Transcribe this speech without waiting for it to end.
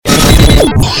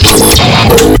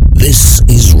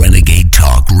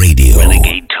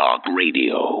Talk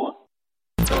Radio.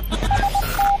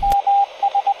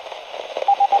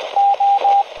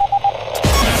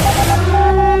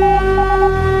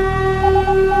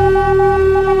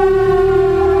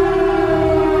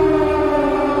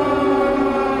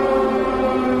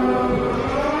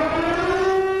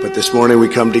 But this morning we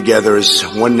come together as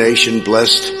one nation,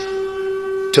 blessed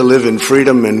to live in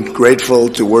freedom and grateful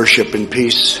to worship in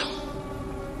peace.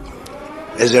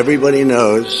 As everybody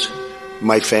knows,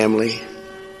 my family,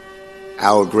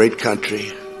 our great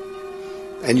country,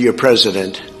 and your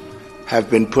president have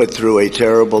been put through a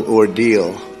terrible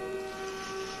ordeal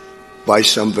by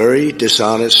some very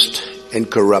dishonest and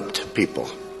corrupt people.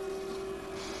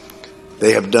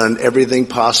 They have done everything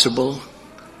possible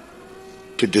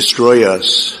to destroy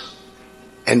us,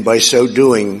 and by so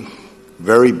doing,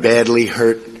 very badly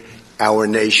hurt our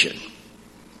nation.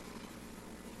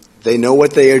 They know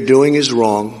what they are doing is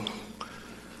wrong,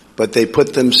 but they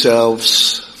put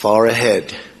themselves far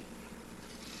ahead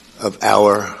of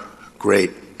our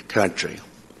great country.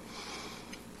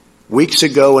 Weeks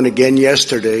ago and again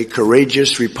yesterday,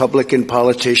 courageous Republican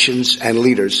politicians and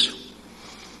leaders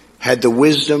had the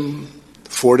wisdom,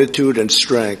 fortitude, and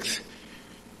strength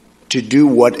to do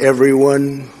what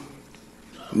everyone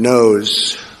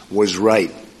knows was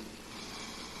right.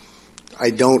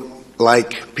 I don't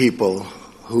like people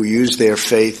who use their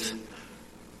faith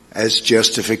as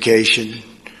justification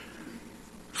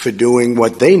for doing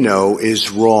what they know is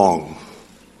wrong.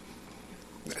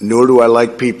 Nor do I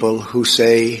like people who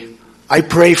say, I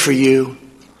pray for you,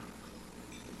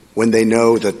 when they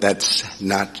know that that's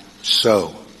not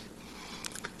so.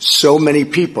 So many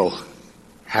people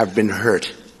have been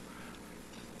hurt.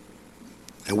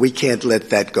 And we can't let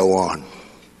that go on.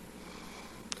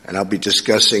 And I'll be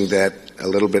discussing that a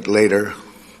little bit later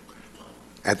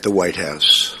at the White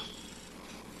House.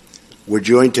 We're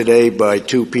joined today by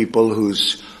two people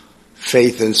whose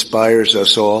faith inspires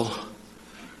us all.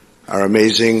 Our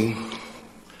amazing,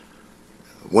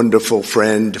 wonderful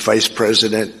friend, Vice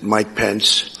President Mike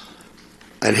Pence,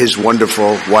 and his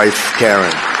wonderful wife,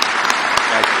 Karen.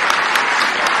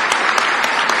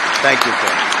 Thank you,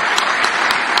 Karen.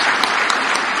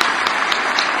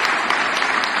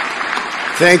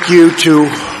 Thank you to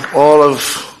all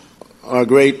of our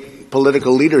great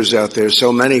political leaders out there,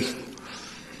 so many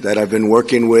that I've been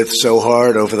working with so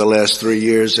hard over the last 3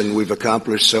 years, and we've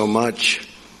accomplished so much.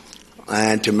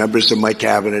 And to members of my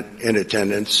cabinet in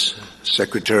attendance,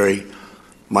 Secretary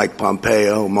Mike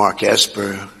Pompeo, Mark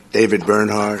Esper, David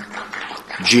Bernhardt,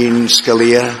 Jean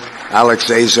Scalia, Alex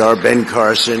Azar, Ben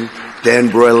Carson, Dan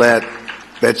Broilette,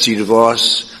 Betsy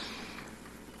DeVos,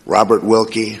 Robert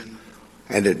Wilkie,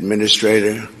 and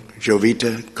Administrator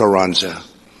Jovita Carranza.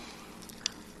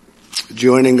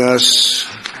 Joining us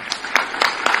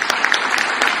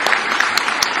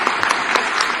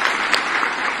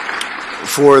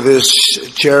for this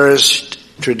cherished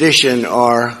tradition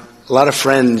are a lot of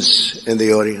friends in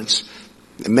the audience.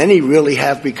 Many really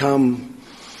have become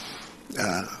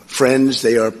friends.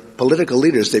 They are political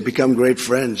leaders. They become great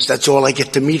friends. That's all I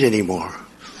get to meet anymore.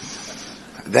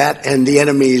 That and the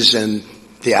enemies and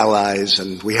the allies,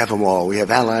 and we have them all. We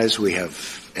have allies, we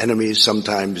have enemies.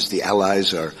 Sometimes the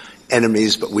allies are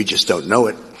enemies, but we just don't know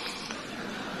it.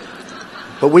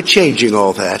 But we're changing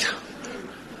all that.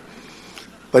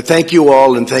 But thank you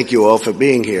all, and thank you all for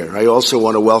being here. I also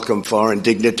want to welcome foreign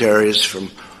dignitaries from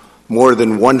more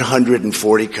than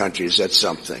 140 countries. That's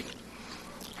something.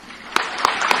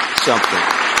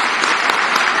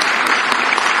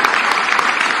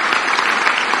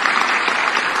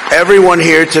 Everyone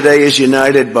here today is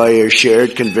united by a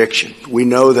shared conviction. We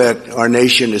know that our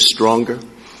nation is stronger,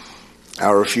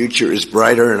 our future is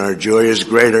brighter, and our joy is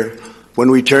greater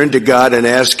when we turn to God and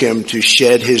ask Him to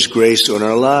shed His grace on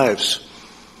our lives.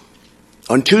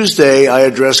 On Tuesday, I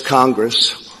addressed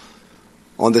Congress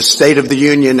on the State of the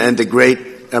Union and the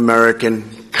great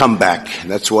American comeback.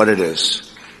 That's what it is.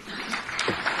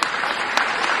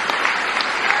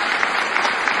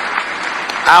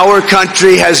 Our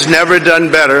country has never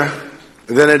done better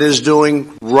than it is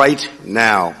doing right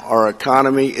now. Our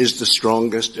economy is the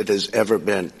strongest it has ever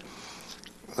been.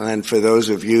 And for those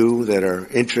of you that are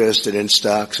interested in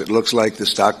stocks, it looks like the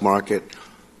stock market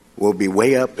will be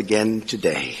way up again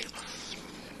today.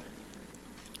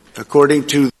 According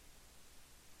to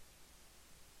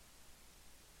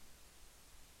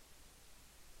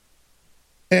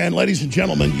And ladies and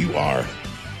gentlemen, you are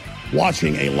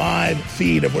watching a live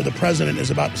feed of where the president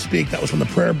is about to speak. That was from the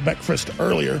prayer breakfast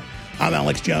earlier. I'm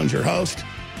Alex Jones, your host.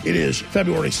 It is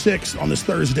February 6th on this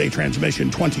Thursday transmission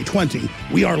 2020.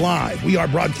 We are live. We are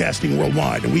broadcasting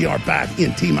worldwide, and we are back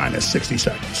in T-minus 60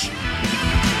 seconds.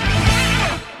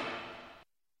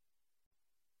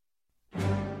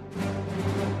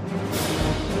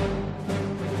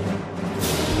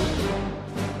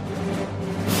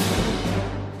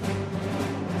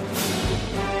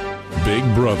 Big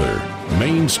Brother,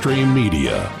 mainstream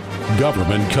media,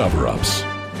 government cover-ups.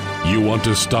 You want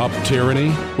to stop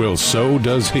tyranny? Well, so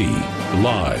does he.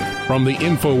 Live from the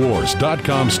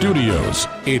Infowars.com studios,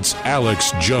 it's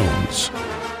Alex Jones.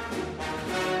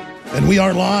 And we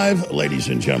are live, ladies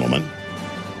and gentlemen,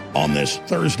 on this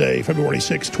Thursday, February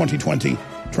 6, 2020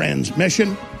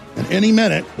 transmission. And any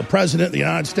minute, the President of the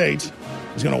United States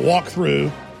is going to walk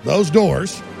through those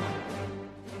doors,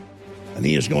 and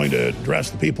he is going to address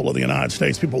the people of the United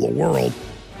States, people of the world,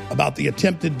 about the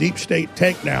attempted deep state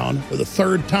takedown for the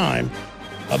third time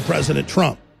of President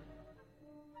Trump.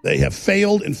 They have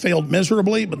failed and failed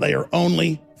miserably, but they are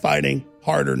only fighting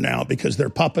harder now because they're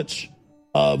puppets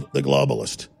of the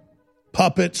globalist.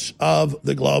 Puppets of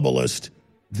the globalist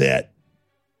that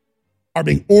are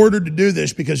being ordered to do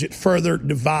this because it further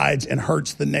divides and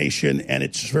hurts the nation and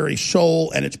its very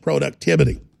soul and its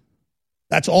productivity.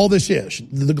 That's all this is.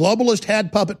 The globalists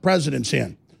had puppet presidents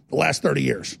in the last 30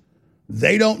 years.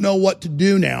 They don't know what to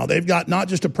do now. They've got not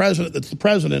just a president that's the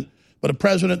president, but a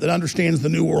president that understands the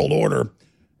New World Order.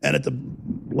 And at the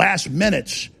last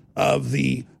minutes of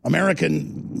the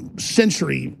American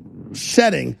century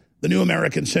setting, the new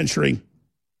American century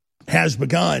has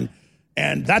begun.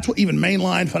 And that's what even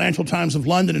mainline Financial Times of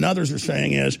London and others are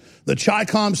saying is the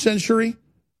Chi-Com century,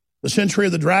 the century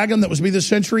of the dragon that was to be this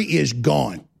century, is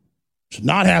gone. It's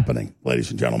not happening,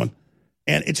 ladies and gentlemen.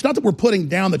 And it's not that we're putting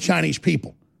down the Chinese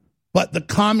people, but the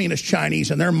communist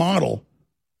Chinese and their model,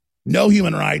 no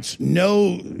human rights,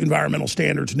 no environmental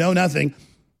standards, no nothing.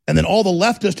 And then all the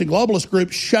leftist and globalist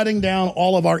groups shutting down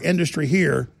all of our industry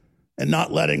here and not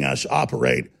letting us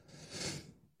operate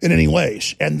in any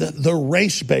ways. And the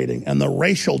race baiting and the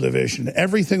racial division,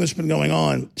 everything that's been going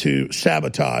on to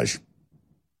sabotage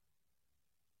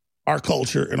our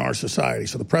culture and our society.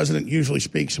 So the president usually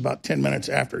speaks about 10 minutes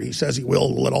after he says he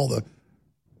will, let all the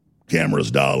cameras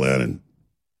dial in and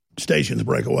stations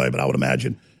break away. But I would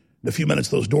imagine in a few minutes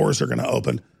those doors are going to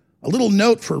open. A little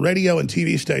note for radio and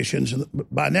TV stations.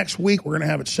 By next week, we're going to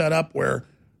have it set up where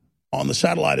on the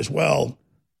satellite as well,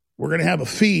 we're going to have a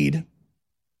feed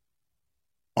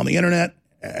on the internet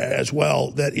as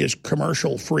well that is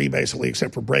commercial free, basically,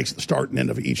 except for breaks at the start and end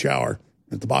of each hour,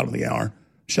 at the bottom of the hour,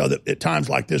 so that at times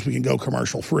like this we can go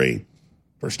commercial free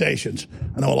for stations.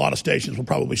 I know a lot of stations will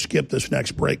probably skip this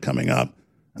next break coming up,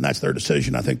 and that's their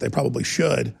decision. I think they probably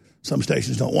should. Some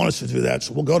stations don't want us to do that,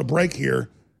 so we'll go to break here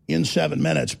in 7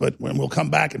 minutes, but when we'll come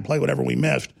back and play whatever we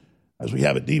missed, as we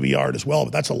have it DVR'd as well.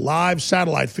 But that's a live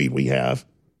satellite feed we have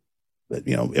that,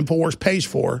 you know, InfoWars pays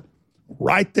for,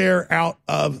 right there out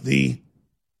of the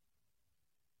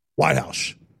White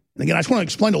House. And again, I just want to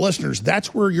explain to listeners,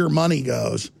 that's where your money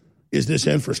goes, is this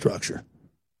infrastructure.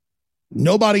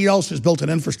 Nobody else has built an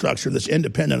infrastructure that's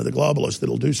independent of the globalists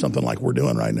that'll do something like we're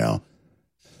doing right now.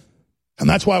 And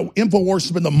that's why InfoWars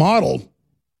has been the model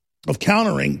of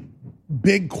countering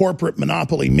big corporate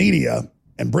monopoly media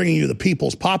and bringing you the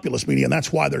people's populist media. And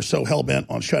that's why they're so hell-bent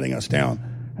on shutting us down.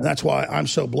 And that's why I'm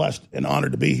so blessed and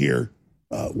honored to be here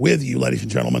with you, ladies and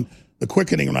gentlemen. The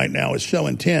quickening right now is so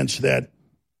intense that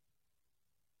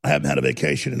I haven't had a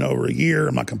vacation in over a year.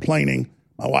 I'm not complaining.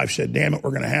 My wife said, damn it,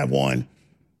 we're going to have one.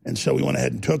 And so we went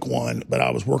ahead and took one, but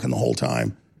I was working the whole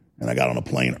time. And I got on a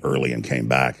plane early and came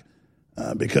back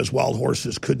because wild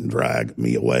horses couldn't drag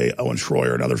me away. Owen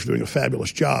Schroyer and others are doing a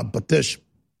fabulous job. But this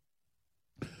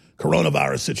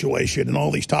coronavirus situation and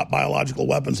all these top biological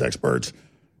weapons experts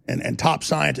and top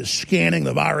scientists scanning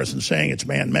the virus and saying it's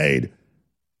man-made,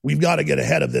 we've got to get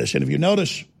ahead of this. And if you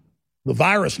notice the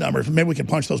virus numbers, maybe we can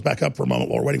punch those back up for a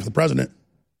moment while we're waiting for the president.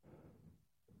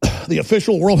 The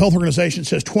official World Health Organization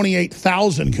says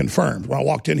 28,000 confirmed. When I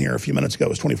walked in here a few minutes ago, it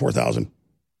was 24,000.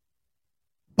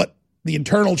 But the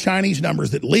internal Chinese numbers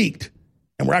that leaked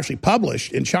and were actually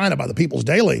published in China by the People's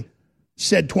Daily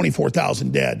said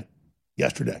 24,000 dead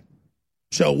yesterday.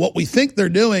 So what we think they're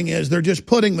doing is they're just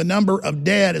putting the number of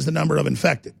dead as the number of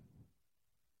infected.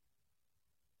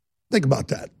 Think about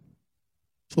that.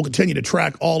 So we'll continue to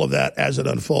track all of that as it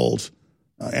unfolds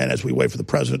and as we wait for the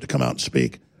president to come out and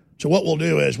speak. So what we'll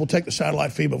do is we'll take the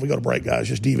satellite feed, but if we go to break, guys,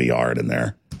 just DVR it in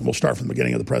there, and we'll start from the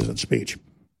beginning of the president's speech.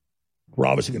 We're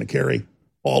obviously going to carry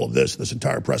all of this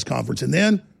entire press conference. And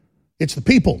then it's the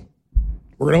people.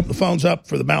 We're going to open the phones up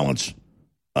for the balance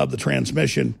of the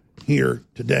transmission here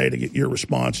today to get your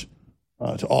response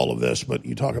to all of this. But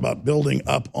you talk about building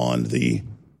up on the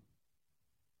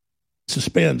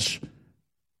suspense.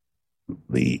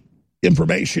 The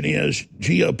information is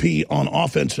GOP on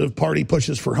offensive, party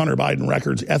pushes for Hunter Biden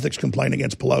records, ethics complaint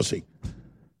against Pelosi.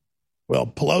 Well,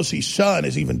 Pelosi's son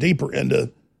is even deeper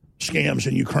into scams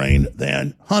in Ukraine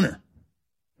than Hunter.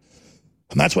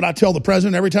 And that's what I tell the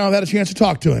president every time I've had a chance to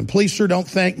talk to him. Please, sir, don't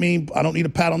thank me. I don't need a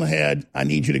pat on the head. I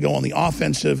need you to go on the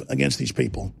offensive against these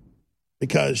people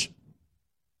because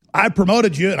I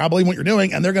promoted you and I believe in what you're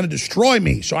doing and they're going to destroy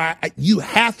me. So you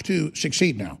have to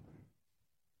succeed now.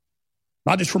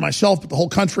 Not just for myself, but the whole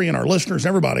country and our listeners,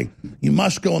 everybody. You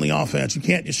must go on the offense. You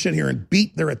can't just sit here and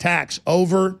beat their attacks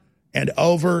over and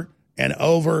over and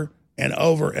over and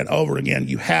over and over again.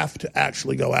 You have to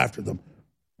actually go after them.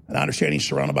 And I understand he's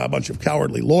surrounded by a bunch of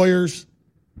cowardly lawyers.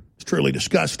 It's truly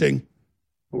disgusting.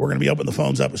 But we're going to be opening the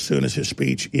phones up as soon as his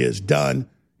speech is done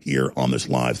here on this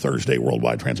live Thursday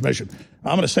worldwide transmission.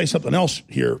 I'm going to say something else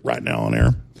here right now on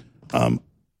air.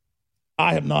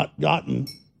 I have not gotten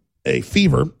a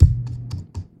fever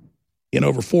in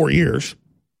over 4 years.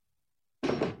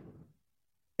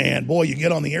 And boy, you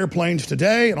get on the airplanes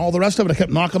today and all the rest of it. I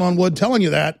kept knocking on wood, telling you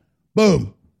that.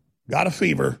 Boom. Got a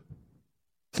fever.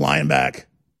 Flying back.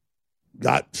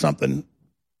 Got something.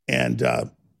 And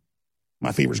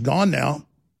my fever's gone now.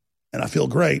 And I feel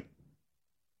great.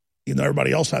 Even though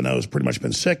everybody else I know has pretty much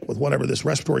been sick with whatever this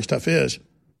respiratory stuff is.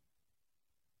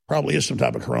 Probably is some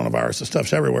type of coronavirus. The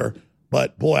stuff's everywhere.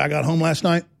 But boy, I got home last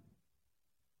night.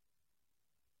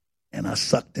 And I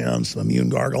sucked down some Immune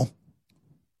Gargle.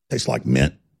 Tastes like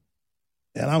mint.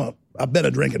 And I've been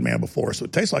a drinking man before, so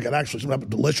it tastes like it actually some type of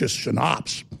delicious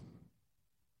schnapps.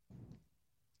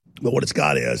 But what it's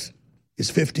got is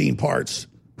 15 parts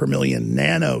per million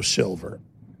nano silver.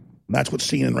 And that's what's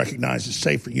seen and recognized as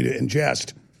safe for you to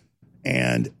ingest.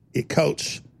 And it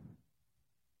coats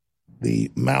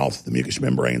the mouth, the mucous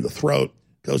membrane, the throat,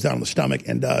 goes down the stomach,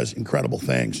 and does incredible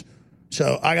things.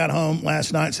 So I got home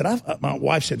last night and said, my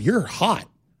wife said, "You're hot."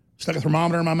 Stuck a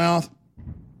thermometer in my mouth,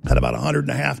 had about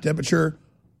 100.5 temperature,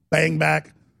 bang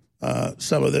back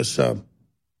some of this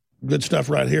good stuff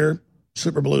right here,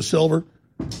 Super Blue Silver.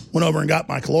 Went over and got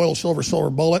my colloidal silver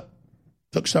bullet,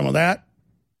 took some of that,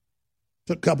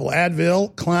 took a couple of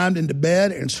Advil, climbed into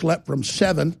bed and slept from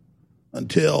 7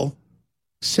 until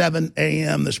 7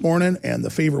 a.m. this morning, and the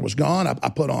fever was gone. I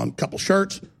put on a couple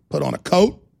shirts, put on a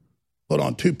coat, put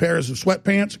on 2 pairs of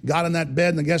sweatpants, got in that bed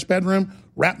in the guest bedroom,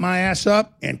 wrapped my ass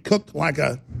up, and cooked like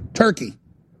a turkey.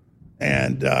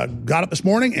 And got up this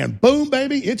morning, and boom,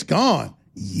 baby, it's gone.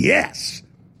 Yes.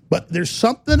 But there's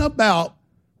something about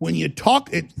when you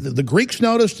talk, the Greeks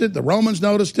noticed it, the Romans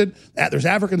noticed it, there's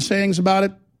African sayings about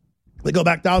it. They go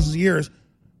back thousands of years.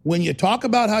 When you talk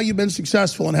about how you've been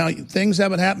successful and how things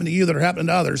haven't happened to you that are happening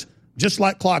to others, just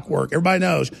like clockwork, everybody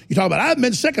knows. You talk about, I haven't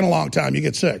been sick in a long time, you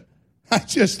get sick.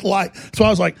 So I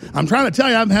was like, I'm trying to tell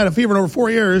you, I haven't had a fever in over 4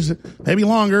 years, maybe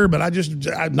longer, but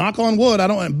I knock on wood,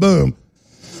 and boom.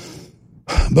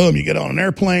 Boom, you get on an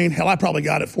airplane. Hell, I probably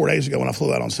got it 4 days ago when I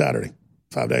flew out on Saturday,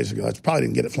 5 days ago. I probably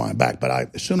didn't get it flying back,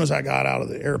 but as soon as I got out of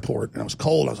the airport and it was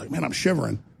cold, I was like, man, I'm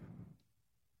shivering.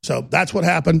 So that's what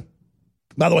happened.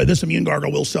 By the way, this Immune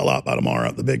Gargle will sell out by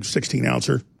tomorrow, the big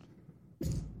 16-ouncer.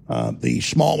 The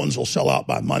small ones will sell out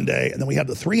by Monday. And then we have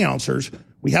the 3-ouncers.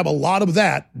 We have a lot of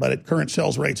that, but at current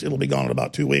sales rates, it'll be gone in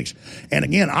about 2 weeks. And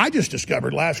again, I just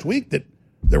discovered last week that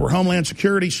there were Homeland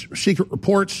Security secret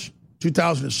reports,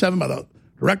 2007, by the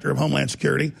Director of Homeland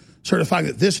Security, certifying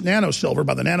that this nanosilver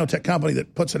by the nanotech company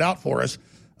that puts it out for us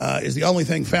is the only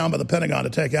thing found by the Pentagon to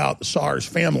take out the SARS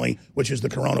family, which is the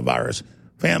coronavirus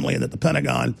family, and that the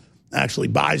Pentagon actually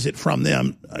buys it from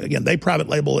them. Again, they private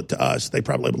label it to us. They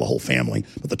private label the whole family.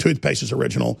 But the toothpaste is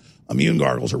original. Immune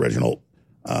Gargle is original.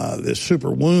 This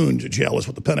super wound gel is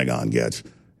what the Pentagon gets.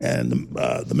 And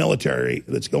the military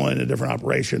that's going into different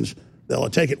operations, they'll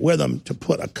take it with them to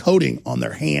put a coating on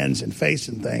their hands and face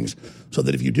and things so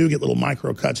that if you do get little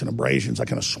micro cuts and abrasions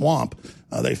like in a swamp,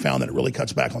 they found that it really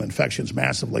cuts back on infections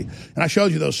massively. And I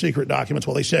showed you those secret documents.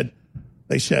 Well, they said,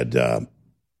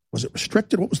 was it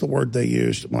restricted? What was the word they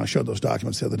used when I showed those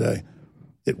documents the other day?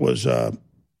 It was, well,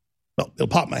 it'll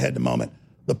pop in my head in a moment.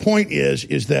 The point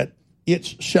is that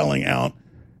it's selling out.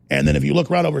 And then if you look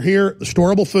right over here, the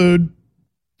storable food,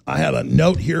 I have a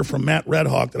note here from Matt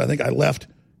Redhawk that I think I left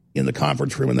in the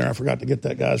conference room in there. I forgot to get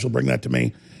that, guys. He'll bring that to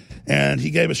me. And he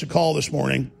gave us a call this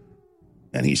morning,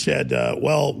 and he said,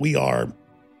 well, we are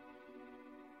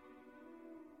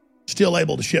still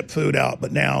able to ship food out,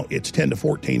 but now it's 10 to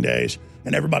 14 days,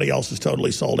 and everybody else is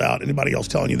totally sold out. Anybody else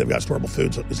telling you they've got storable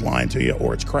foods is lying to you,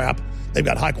 or it's crap. They've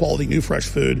got high-quality, new, fresh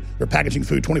food. They're packaging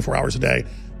food 24 hours a day.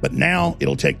 But now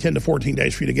it'll take 10 to 14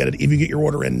 days for you to get it. If you get your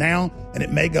order in now, and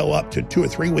it may go up to 2 or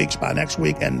 3 weeks by next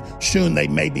week, and soon they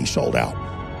may be sold out.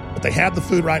 But they have the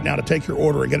food right now to take your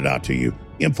order and get it out to you.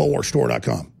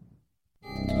 InfoWarsStore.com.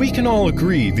 We can all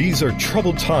agree these are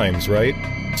troubled times, right?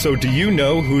 So do you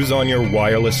know who's on your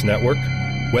wireless network?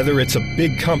 Whether it's a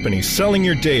big company selling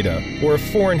your data or a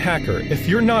foreign hacker, if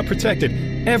you're not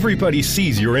protected, everybody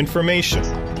sees your information.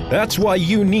 That's why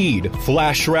you need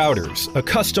Flash Routers, a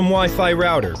custom Wi-Fi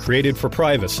router created for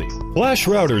privacy. Flash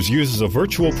Routers uses a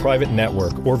virtual private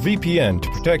network, or VPN, to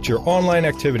protect your online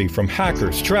activity from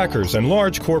hackers, trackers, and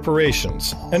large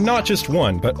corporations. And not just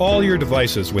one, but all your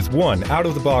devices with one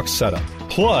out-of-the-box setup.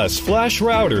 Plus, Flash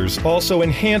Routers also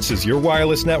enhances your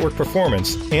wireless network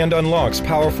performance and unlocks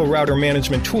powerful router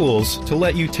management tools to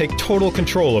let you take total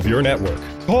control of your network.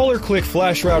 Call or click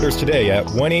Flash Routers today at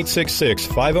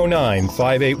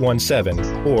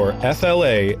 1-866-509-5817 or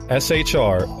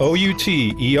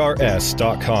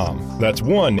FLASHROUTERS.com. That's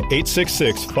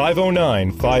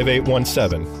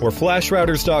 1-866-509-5817 or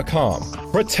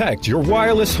FlashRouters.com. Protect your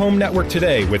wireless home network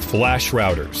today with Flash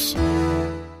Routers.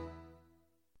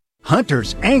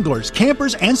 Hunters, anglers,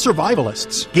 campers, and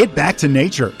survivalists. Get back to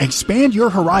nature. Expand your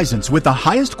horizons with the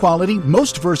highest quality,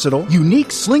 most versatile, unique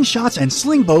slingshots and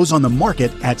sling bows on the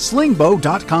market at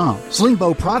slingbow.com.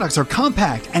 Slingbow products are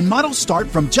compact and models start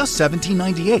from just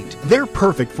 $17.98. They're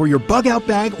perfect for your bug out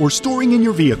bag or storing in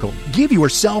your vehicle. Give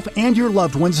yourself and your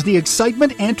loved ones the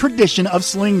excitement and tradition of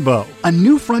Slingbow, a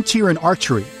new frontier in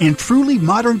archery and truly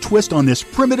modern twist on this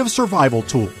primitive survival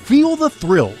tool. Feel the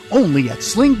thrill only at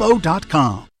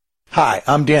slingbow.com. Hi,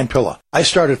 I'm Dan Pilla. I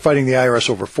started fighting the IRS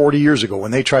over 40 years ago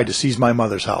when they tried to seize my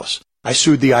mother's house. I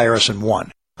sued the IRS and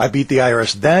won. I beat the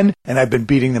IRS then, and I've been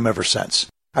beating them ever since.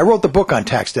 I wrote the book on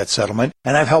tax debt settlement,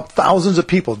 and I've helped thousands of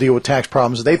people deal with tax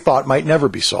problems they thought might never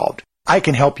be solved. I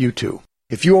can help you too.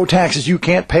 If you owe taxes you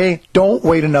can't pay, don't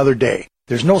wait another day.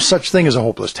 There's no such thing as a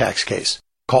hopeless tax case.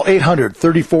 Call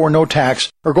 800-34-NO-TAX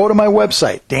or go to my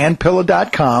website,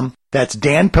 danpilla.com. That's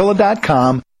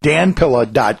danpilla.com,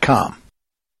 danpilla.com.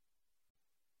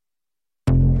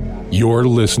 You're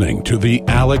listening to The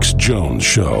Alex Jones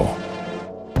Show.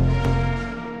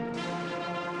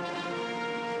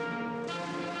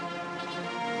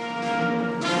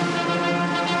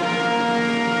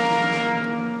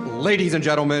 Ladies and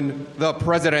gentlemen, the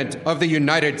President of the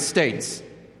United States.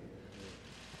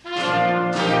 By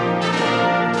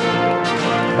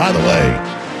the way,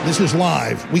 this is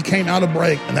live. We came out of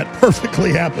break, and that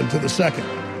perfectly happened to the second.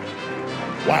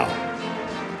 Wow.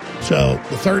 So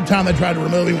the third time they tried to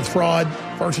remove him with fraud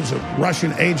versus a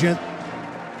Russian agent.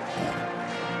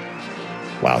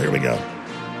 Wow, here we go.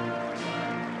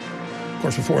 Of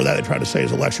course, before that, they tried to say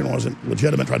his election wasn't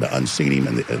legitimate, tried to unseat him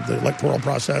in the electoral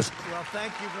process. Well,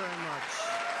 thank you very much.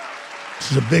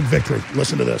 This is a big victory.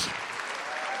 Listen to this.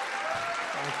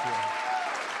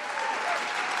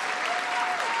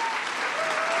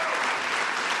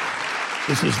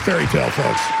 Thank you. This is fairy tale,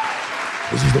 folks.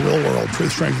 This is the real world.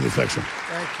 Truth, strength, and fiction.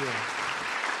 Thank you.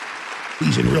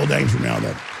 He's in real danger now,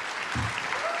 though.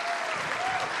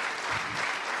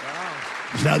 Wow.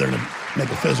 Because now they're going to make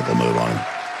a physical move on him.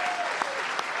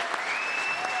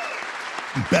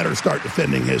 He better start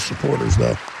defending his supporters,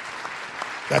 though.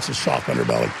 That's a soft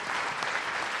underbelly.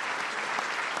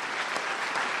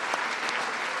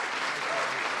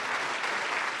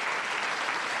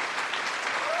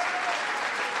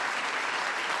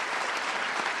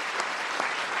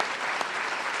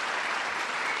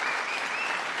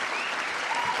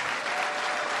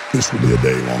 This will be a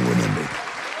day long remembered.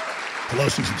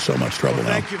 Pelosi's in so much trouble now.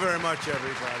 Thank you very much,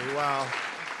 everybody. Wow.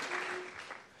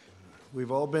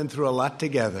 We've all been through a lot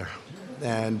together,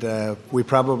 and we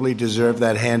probably deserve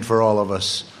that hand for all of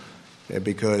us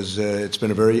because it's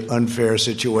been a very unfair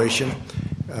situation.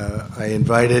 I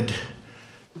invited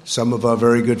some of our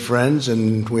very good friends,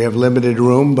 and we have limited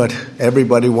room, but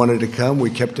everybody wanted to come. We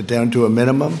kept it down to a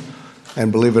minimum,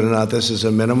 and believe it or not, this is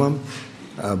a minimum.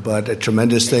 But a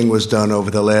tremendous thing was done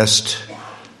over the last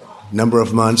number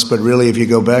of months. But really, if you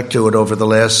go back to it, over the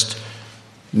last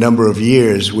number of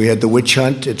years, we had the witch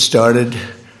hunt. It started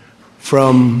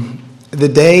from the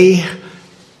day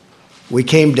we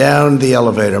came down the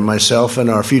elevator, myself and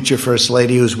our future First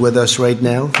Lady, who's with us right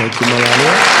now. Thank you,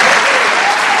 Melania.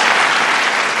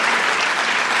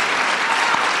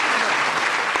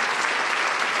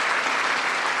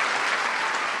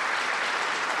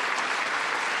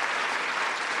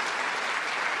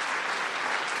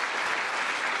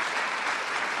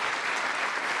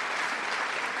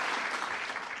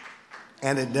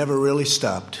 And it never really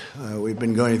stopped. We've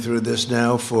been going through this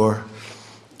now for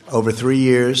over 3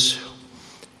 years.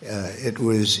 It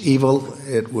was evil.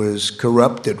 It was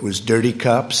corrupt. It was dirty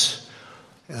cops.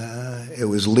 It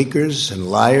was leakers and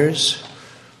liars.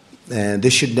 And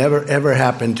this should never, ever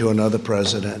happen to another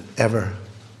president, ever.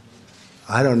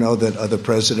 I don't know that other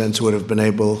presidents would have been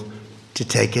able to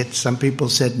take it. Some people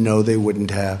said no, they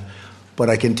wouldn't have. But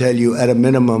I can tell you, at a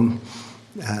minimum,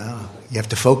 You have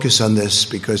to focus on this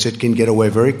because it can get away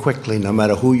very quickly. No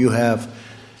matter who you have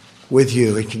with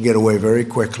you, it can get away very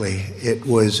quickly. It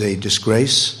was a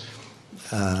disgrace.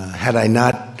 Had I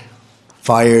not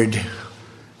fired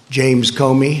James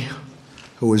Comey,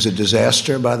 who was a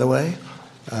disaster, by the way,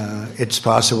 it's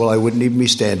possible I wouldn't even be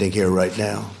standing here right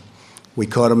now. We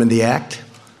caught him in the act.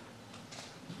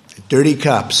 Dirty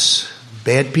cops,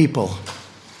 bad people.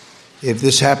 If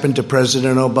this happened to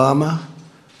President Obama,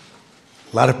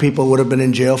 a lot of people would have been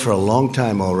in jail for a long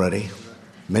time already,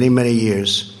 many, many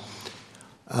years.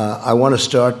 I want to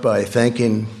start by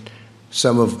thanking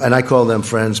some of, and I call them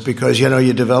friends, because,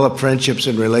 you develop friendships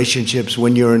and relationships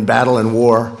when you're in battle and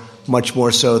war, much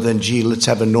more so than, gee, let's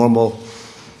have a normal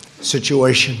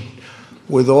situation.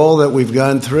 With all that we've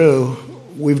gone through,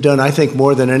 we've done, I think,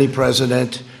 more than any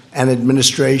president and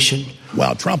administration.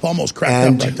 Wow, Trump almost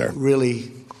cracked up right there. And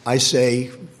really, I say,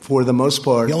 for the most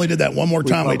part, he only did that one more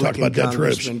time when he talked about dead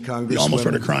troops. He almost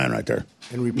started crying right there.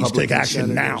 And he needs to take action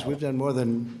senators. now. We've done more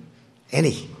than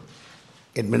any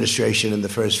administration in the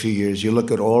first few years. You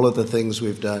look at all of the things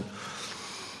we've done.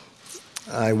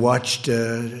 I watched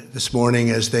this morning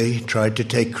as they tried to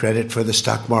take credit for the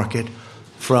stock market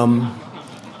from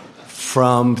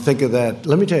think of that.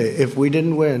 Let me tell you, if we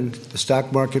didn't win, the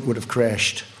stock market would have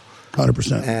crashed.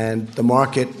 100%. And the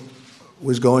market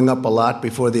was going up a lot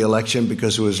before the election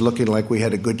because it was looking like we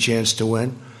had a good chance to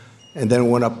win. And then it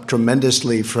went up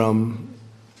tremendously from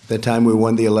the time we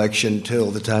won the election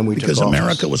till the time we took office. Because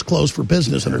America was closed for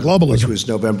business under globalism. Which was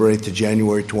November 8th to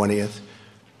January 20th.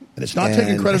 And it's not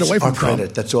taking credit away from Trump.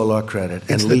 Credit. That's all our credit.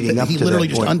 And leading up to that point, he literally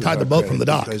just untied the boat from the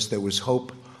dock. Because there was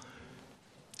hope.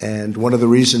 And one of the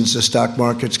reasons the stock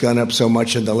market's gone up so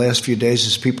much in the last few days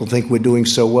is people think we're doing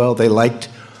so well. They liked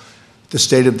the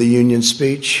State of the Union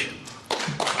speech.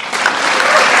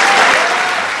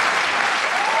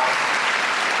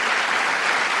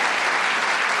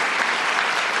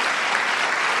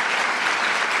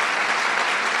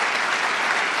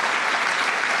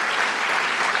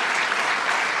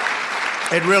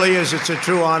 It really is. It's a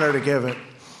true honor to give it.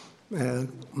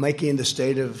 Making the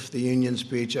State of the Union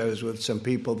speech, I was with some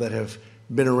people that have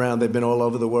been around. They've been all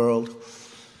over the world.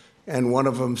 And one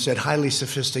of them said, highly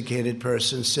sophisticated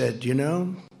person, said,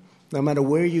 no matter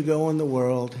where you go in the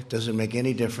world, it doesn't make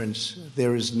any difference.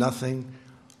 There is nothing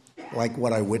like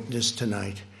what I witnessed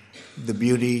tonight. The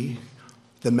beauty,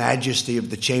 the majesty of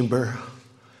the chamber,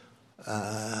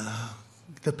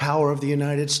 the power of the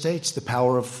United States, the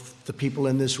power of the people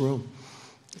in this room.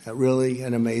 Really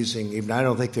an amazing, even I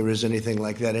don't think there is anything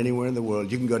like that anywhere in the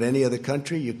world. You can go to any other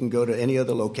country, you can go to any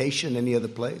other location, any other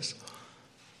place.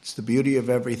 It's the beauty of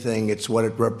everything. It's what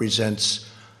it represents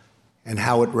and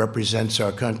how it represents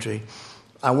our country.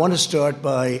 I want to start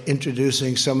by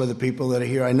introducing some of the people that are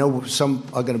here. I know some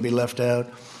are going to be left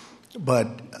out, but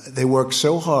they work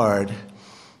so hard.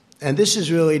 And this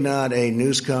is really not a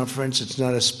news conference. It's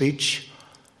not a speech.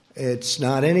 It's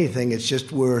not anything. It's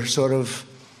just we're sort of,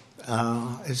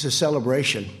 it's a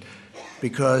celebration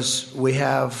because we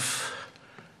have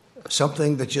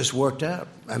something that just worked out.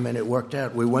 I mean, it worked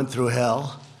out. We went through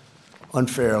hell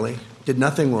unfairly, did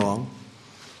nothing wrong.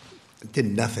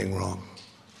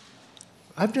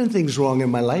 I've done things wrong in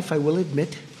my life, I will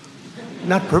admit.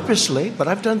 Not purposely, but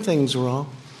I've done things wrong.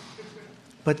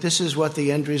 But this is what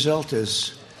the end result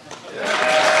is.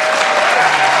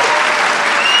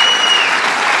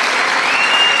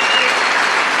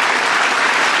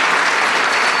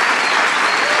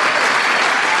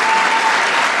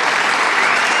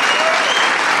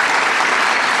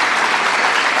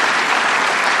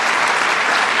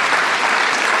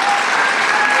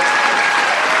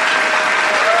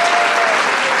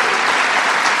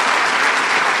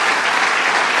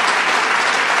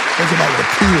 Think about what a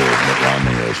tool Mitt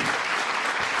Romney is.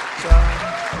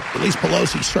 At least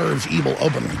Pelosi serves evil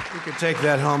openly. You could take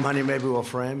that home, honey. Maybe we'll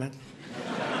frame it.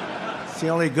 It's the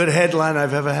only good headline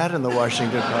I've ever had in the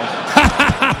Washington Post.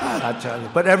 I tell you.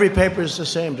 But every paper is the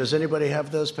same. Does anybody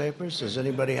have those papers? Does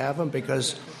anybody have them?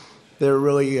 Because they're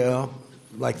really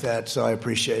like that, so I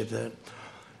appreciate that.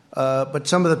 But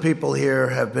some of the people here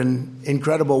have been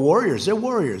incredible warriors. They're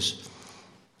warriors.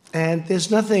 And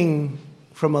there's nothing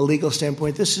from a legal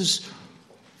standpoint. This is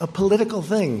a political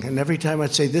thing. And every time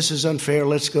I'd say, this is unfair,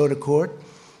 let's go to court,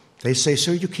 they say,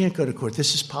 sir, you can't go to court.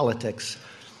 This is politics.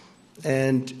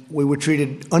 And we were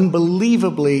treated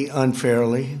unbelievably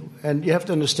unfairly. And you have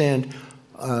to understand,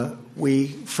 we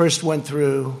first went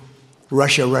through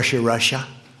Russia.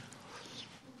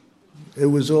 It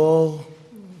was all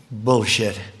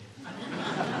bullshit.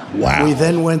 Wow. We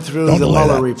then went through the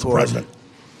Mueller report.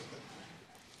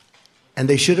 And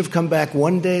they should have come back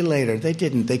one day later. They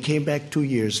didn't. They came back 2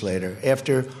 years later,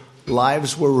 after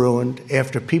lives were ruined,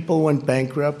 after people went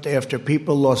bankrupt, after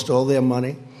people lost all their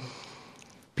money.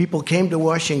 People came to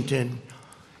Washington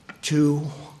to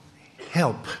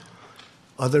help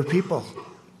other people.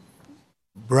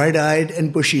 Bright-eyed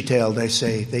and bushy-tailed, I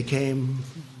say. They came,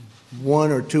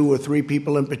 1 or 2 or 3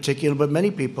 people in particular, but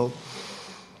many people.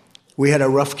 We had a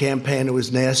rough campaign. It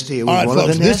was nasty. It was all right, one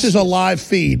folks, of the this is a live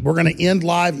feed. We're going to end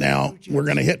live now. We're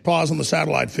going to hit pause on the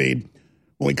satellite feed.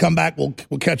 When we come back, we'll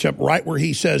catch up right where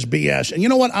he says BS. And you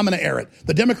know what? I'm going to air it.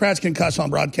 The Democrats can cuss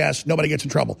on broadcast. Nobody gets in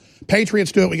trouble.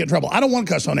 Patriots do it. We get in trouble. I don't want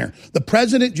to cuss on air. The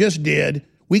president just did.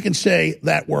 We can say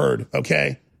that word,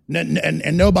 okay?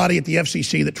 And nobody at the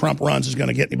FCC that Trump runs is going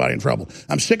to get anybody in trouble.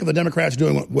 I'm sick of the Democrats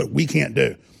doing what we can't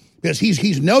do. Because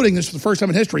he's noting this for the first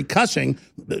time in history, cussing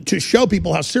to show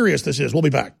people how serious this is. We'll be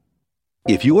back.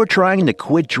 If you're trying to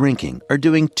quit drinking or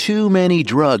doing too many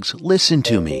drugs, listen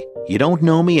to me. You don't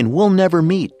know me and we'll never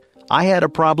meet. I had a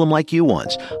problem like you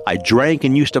once. I drank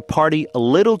and used to party a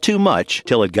little too much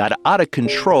till it got out of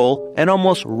control and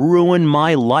almost ruined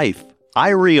my life.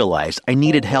 I realized I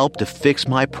needed help to fix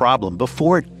my problem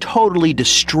before it totally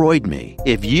destroyed me.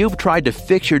 If you've tried to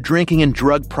fix your drinking and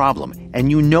drug problem and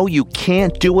you know you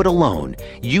can't do it alone,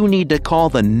 you need to call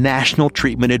the National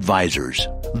Treatment Advisors.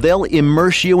 They'll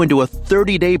immerse you into a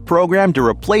 30-day program to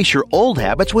replace your old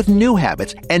habits with new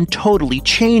habits and totally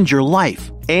change your life.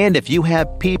 And if you have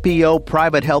PPO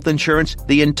private health insurance,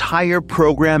 the entire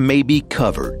program may be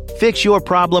covered. Fix your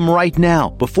problem right now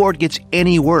before it gets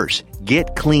any worse.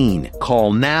 Get clean.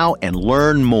 Call now and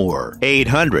learn more.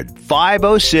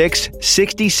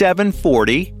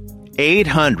 800-506-6740.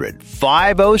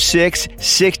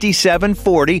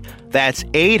 800-506-6740. That's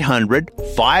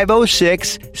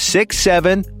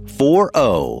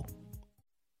 800-506-6740.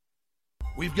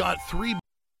 We've got 3.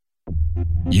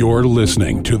 You're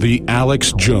listening to The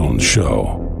Alex Jones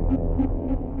Show.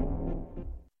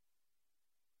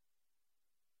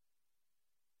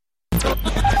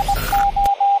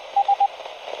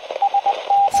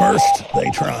 First,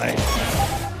 they tried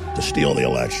to steal the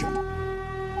election.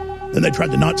 Then they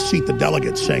tried to not seat the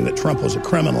delegates, saying that Trump was a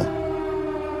criminal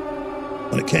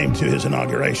when it came to his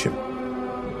inauguration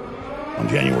on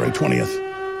January 20th,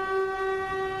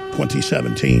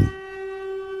 2017.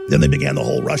 Then they began the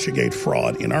whole Russiagate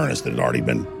fraud in earnest that had already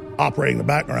been operating in the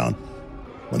background.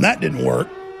 When that didn't work,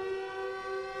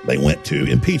 they went to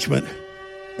impeachment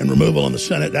and removal in the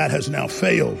Senate. That has now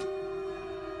failed,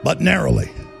 but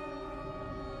narrowly.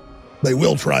 They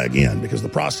will try again because the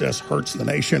process hurts the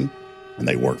nation and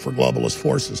they work for globalist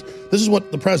forces. This is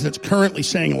what the president's currently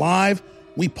saying live.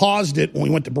 We paused it when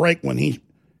we went to break when he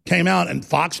came out, and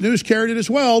Fox News carried it as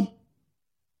well.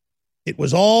 It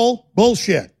was all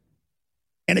bullshit.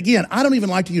 And again, I don't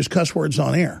even like to use cuss words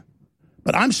on air,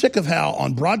 but I'm sick of how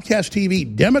on broadcast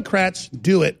TV, Democrats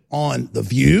do it on The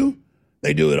View.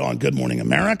 They do it on Good Morning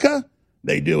America.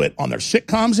 They do it on their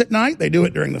sitcoms at night. They do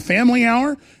it during the family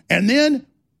hour. And then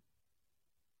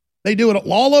they do it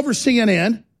all over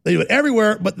CNN. They do it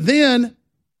everywhere. But then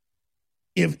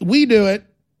if we do it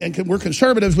and we're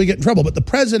conservatives, we get in trouble. But the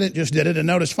president just did it. And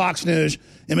notice Fox News,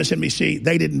 MSNBC,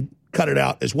 they didn't cut it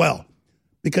out as well.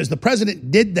 Because the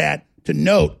president did that to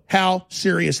note how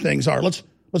serious things are. Let's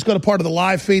go to part of the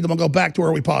live feed, then we'll go back to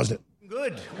where we paused it.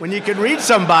 Good. When you can read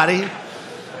somebody.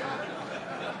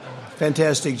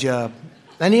 Fantastic job.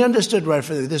 And he understood right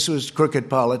from this was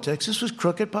crooked politics. This was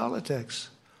crooked politics.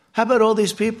 How about all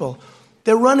these people?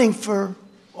 They're running for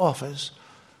office.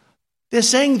 They're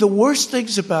saying the worst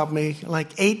things about me, like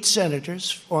 8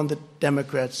 senators on the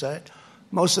Democrat side.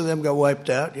 Most of them got wiped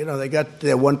out. You know, they got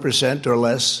their 1% or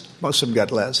less. Most of them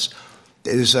got less.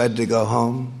 They decided to go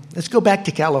home. Let's go back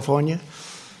to California.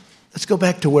 Let's go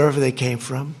back to wherever they came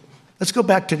from. Let's go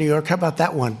back to New York. How about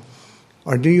that one?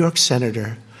 Our New York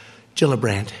Senator,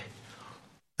 Gillibrand.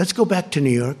 Let's go back to New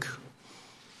York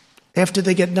after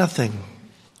they get nothing.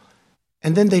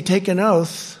 And then they take an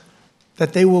oath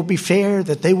that they will be fair,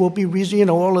 that they will be reasonable, you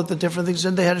know, all of the different things.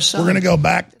 And they had a sign. We're going to go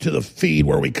back to the feed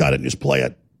where we cut it and just play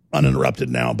it uninterrupted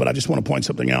now. But I just want to point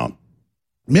something out.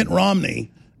 Mitt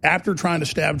Romney, after trying to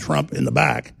stab Trump in the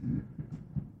back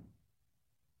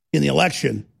in the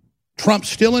election, Trump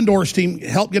still endorsed him,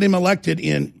 helped get him elected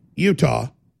in Utah.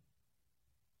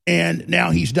 And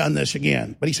now he's done this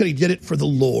again. But he said he did it for the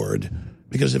Lord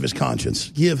because of his conscience.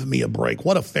 Give me a break.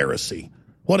 What a Pharisee.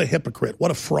 What a hypocrite. What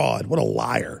a fraud. What a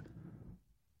liar.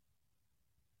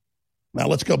 Now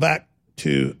let's go back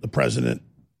to the president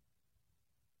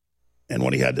and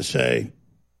what he had to say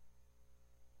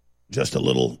just a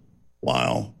little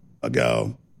while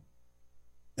ago.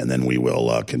 and then we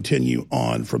will continue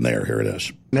on from there. Here it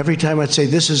is. And every time I'd say,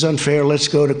 this is unfair, let's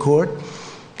go to court,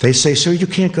 they say, sir, you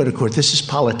can't go to court. This is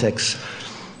politics.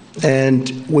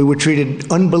 And we were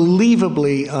treated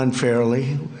unbelievably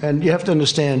unfairly. And you have to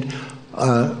understand,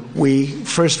 we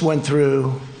first went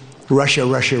through Russia.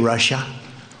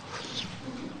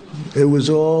 It was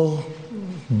all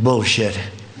bullshit.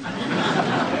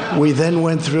 We then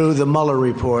went through the Mueller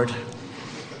report.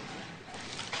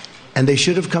 And they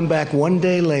should have come back one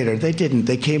day later. They didn't.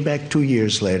 They came back 2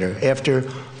 years later, after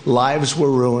lives were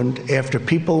ruined, after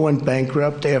people went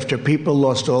bankrupt, after people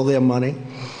lost all their money.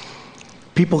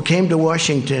 People came to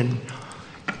Washington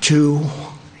to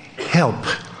help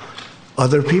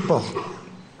other people.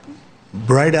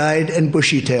 Bright-eyed and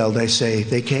bushy-tailed, I say.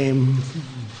 They came,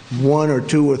 1 or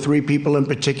 2 or 3 people in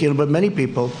particular, but many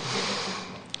people.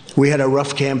 We had a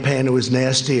rough campaign. It was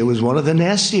nasty. It was one of the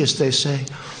nastiest, they say.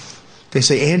 They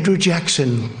say Andrew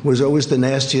Jackson was always the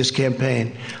nastiest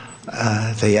campaign.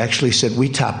 They actually said we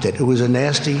topped it. It was a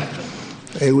nasty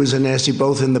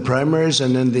both in the primaries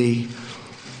and in the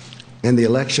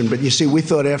election. But you see, we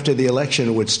thought after the election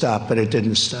it would stop, but it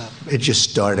didn't stop. It just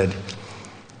started.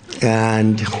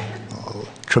 And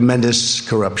tremendous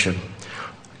corruption.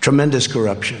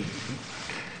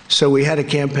 So we had a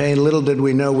campaign. Little did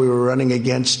we know we were running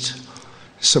against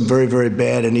some very, very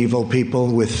bad and evil people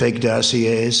with fake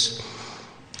dossiers,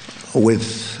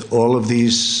 with all of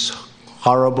these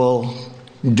horrible,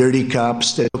 dirty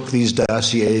cops that took these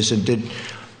dossiers and did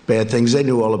bad things. They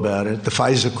knew all about it. The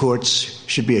FISA courts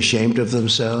should be ashamed of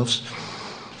themselves.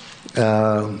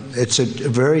 It's a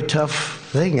very tough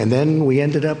thing. And then we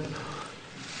ended up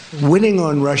winning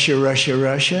on Russia.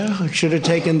 It should have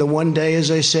taken the one day,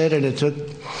 as I said, and it took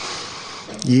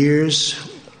years.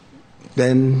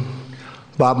 Then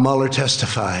Bob Mueller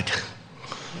testified.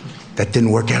 That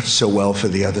didn't work out so well for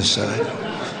the other side.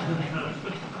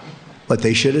 But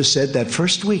they should have said that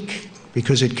first week,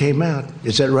 because it came out.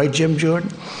 Is that right, Jim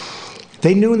Jordan?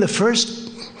 They knew in the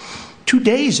first 2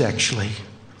 days, actually.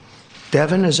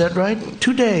 Devin, is that right?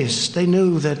 2 days. They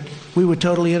knew that we were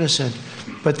totally innocent.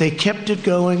 But they kept it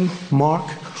going, Mark.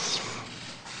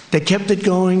 They kept it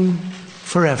going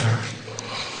forever.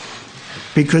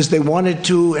 Because they wanted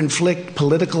to inflict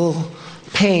political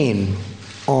pain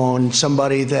on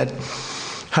somebody that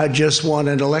had just won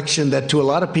an election that to a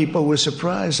lot of people was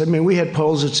surprised. I mean, we had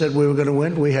polls that said we were going to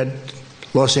win. We had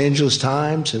Los Angeles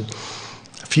Times and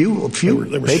a few they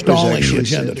were papers stalling actually the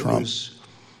agenda, said Trump.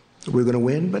 We were going to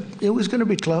win, but it was going to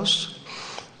be close.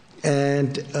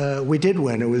 And we did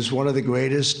win. It was one of the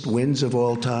greatest wins of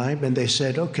all time. And they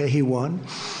said, okay, he won.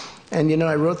 And, you know,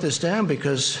 I wrote this down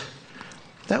because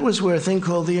that was where a thing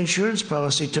called the insurance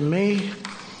policy, to me,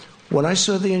 when I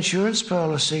saw the insurance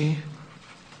policy,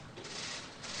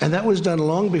 and that was done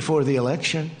long before the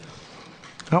election,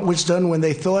 that was done when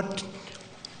they thought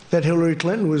that Hillary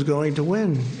Clinton was going to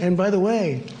win. And by the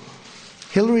way,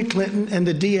 Hillary Clinton and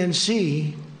the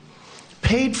DNC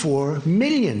paid for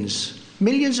millions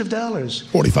of dollars.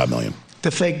 $45 million.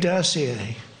 The fake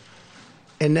dossier.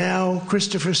 And now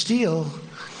Christopher Steele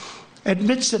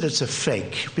admits that it's a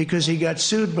fake because he got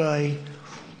sued by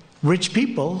rich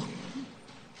people.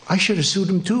 I should have sued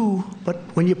him too, but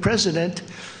when you're president,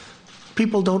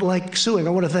 people don't like suing.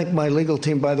 I want to thank my legal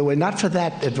team, by the way, not for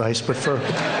that advice, but for other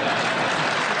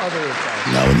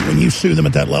advice. No, when you sue them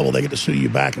at that level, they get to sue you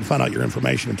back and find out your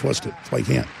information and twist it. That's why you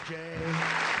can't. Jay,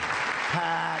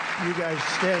 Pat, you guys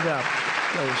stand up,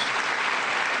 please.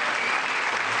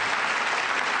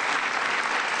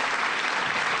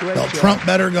 Well, Trump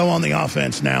better go on the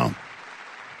offense now.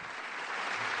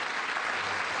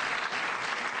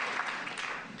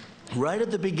 Right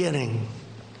at the beginning,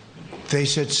 they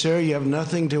said, sir, you have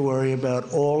nothing to worry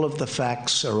about. All of the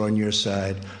facts are on your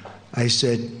side. I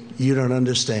said, you don't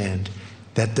understand.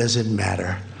 That doesn't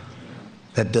matter.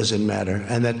 That doesn't matter.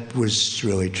 And that was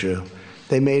really true.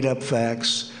 They made up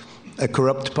facts. A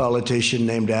corrupt politician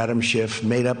named Adam Schiff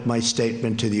made up my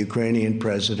statement to the Ukrainian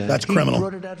president. That's criminal. He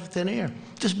brought it out of thin air.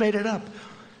 Just made it up.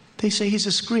 They say he's a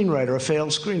screenwriter, a failed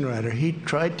screenwriter. He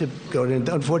tried to go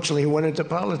into, unfortunately, he went into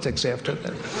politics after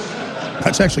that.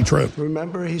 That's actually true.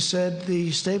 Remember, he said the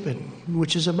statement,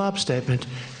 which is a mob statement,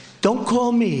 don't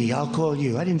call me, I'll call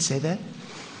you. I didn't say that.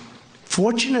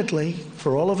 Fortunately,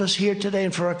 for all of us here today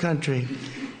and for our country,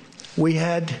 we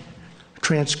had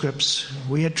transcripts.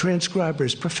 We had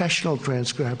transcribers, professional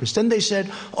transcribers. Then they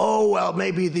said, oh, well,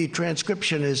 maybe the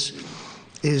transcription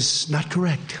is not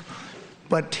correct.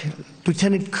 But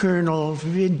Lieutenant Colonel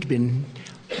Vidbin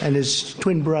and his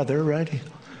twin brother, right?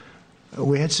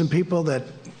 We had some people that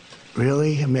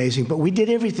really amazing. But we did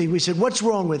everything. We said, what's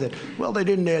wrong with it? Well, they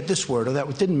didn't add this word or that.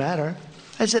 It didn't matter.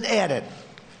 I said, add it.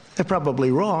 They're probably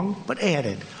wrong, but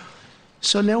added.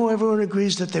 So now everyone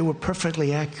agrees that they were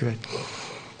perfectly accurate.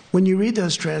 When you read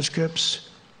those transcripts,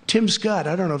 Tim Scott,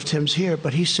 I don't know if Tim's here,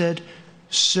 but he said,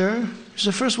 "Sir," he's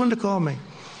the first one to call me,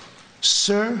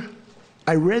 "Sir,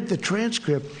 I read the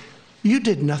transcript. You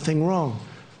did nothing wrong."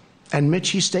 And Mitch,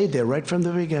 he stayed there right from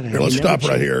the beginning. Here, let's stop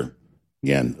right here.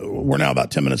 Again, we're now about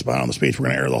 10 minutes behind on the speech. We're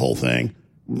going to air the whole thing.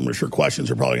 I'm sure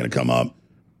questions are probably going to come up.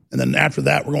 And then after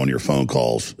that, we're going to your phone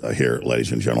calls here,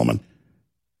 ladies and gentlemen.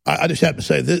 I just have to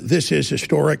say, this is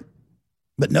historic.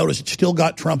 But notice, it still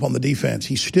got Trump on the defense.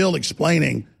 He's still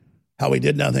explaining how he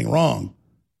did nothing wrong.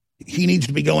 He needs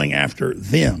to be going after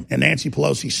them and Nancy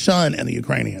Pelosi's son and the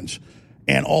Ukrainians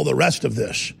and all the rest of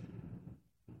this,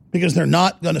 because they're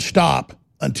not going to stop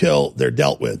until they're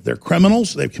dealt with. They're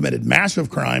criminals. They've committed massive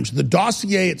crimes. The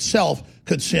dossier itself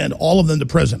could send all of them to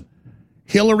prison.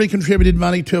 Hillary contributed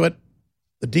money to it.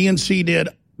 The DNC did.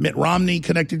 Mitt Romney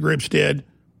connected groups did.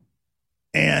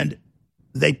 And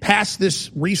they passed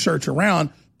this research around,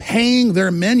 paying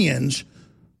their minions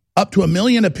up to $1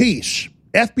 million apiece.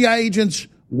 FBI agents'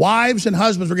 wives and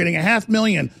husbands were getting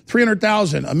 $500,000,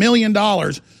 $300,000, $1 million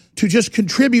to just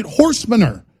contribute horse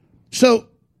manure. So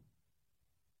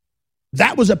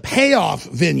that was a payoff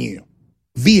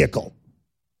vehicle.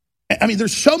 I mean,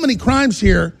 there's so many crimes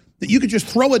here that you could just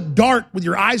throw a dart with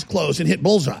your eyes closed and hit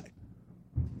bullseye.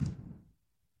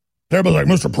 Everybody's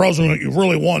like, "Mr. President, you've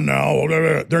really won now."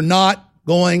 They're not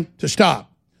going to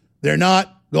stop. They're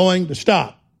not going to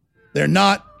stop. They're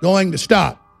not going to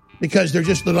stop because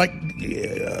they're like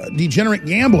degenerate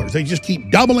gamblers. They just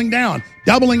keep doubling down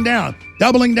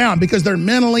because they're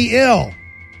mentally ill.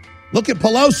 Look at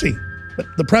Pelosi. But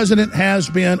the president has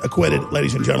been acquitted,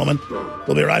 ladies and gentlemen.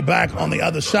 We'll be right back on the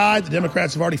other side. The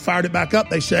Democrats have already fired it back up.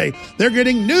 They say they're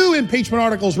getting new impeachment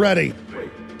articles ready.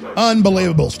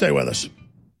 Unbelievable. Stay with us.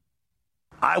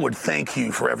 I would thank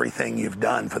you for everything you've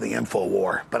done for the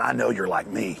InfoWar, but I know you're like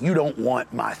me. You don't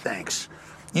want my thanks.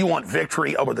 You want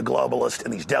victory over the globalists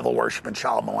and these devil-worshipping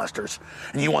child molesters,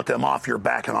 and you want them off your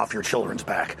back and off your children's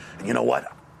back. And you know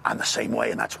what? I'm the same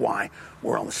way, and that's why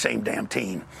we're on the same damn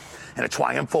team. And it's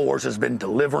why InfoWars has been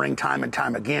delivering time and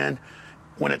time again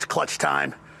when it's clutch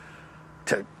time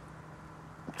to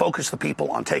focus the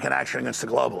people on taking action against the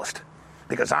globalist,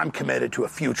 because I'm committed to a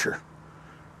future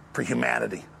for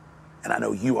humanity. And I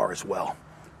know you are as well.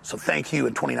 So thank you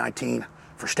in 2019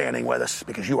 for standing with us,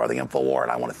 because you are the InfoWar,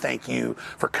 and I want to thank you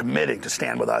for committing to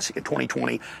stand with us in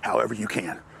 2020 however you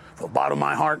can. From the bottom of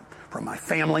my heart, from my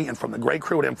family, and from the great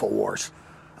crew at InfoWars,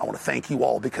 I want to thank you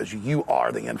all, because you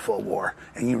are the InfoWar,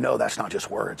 and you know that's not just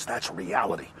words, that's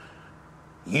reality.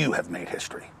 You have made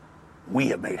history. We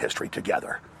have made history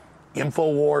together.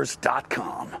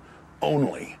 Infowars.com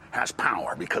only has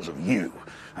power because of you,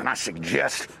 and I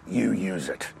suggest you use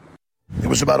it. It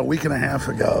was about a week and a half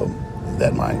ago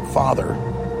that my father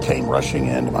came rushing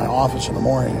into my office in the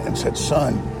morning and said,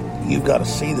 "Son, you've got to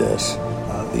see this.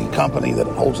 The company that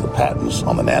holds the patents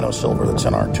on the nano-silver that's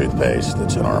in our toothpaste,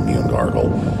 that's in our immune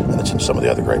gargle, and that's in some of the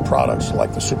other great products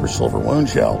like the Super Silver Wound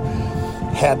Gel,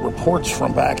 had reports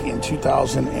from back in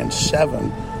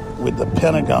 2007 with the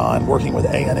Pentagon working with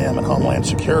A&M and Homeland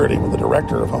Security, with the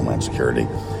Director of Homeland Security,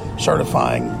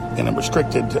 certifying in a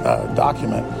restricted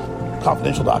document,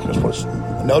 confidential document was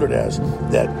noted as,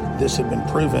 that this had been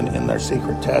proven in their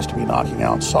secret test to be knocking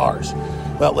out SARS.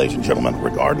 Well, ladies and gentlemen,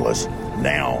 regardless,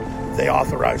 now they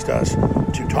authorized us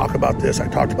to talk about this. I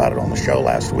talked about it on the show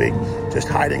last week, just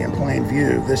hiding in plain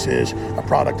view. This is a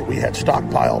product that we had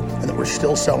stockpiled and that we're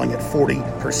still selling at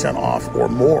 40% off or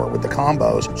more with the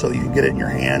combos so that you can get it in your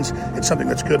hands. It's something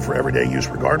that's good for everyday use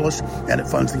regardless, and it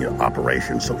funds the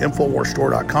operation. So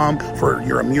InfoWarsStore.com for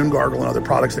your immune gargle and other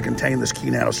products that contain this key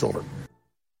nano-silver.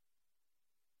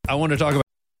 I want to talk about...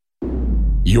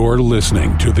 You're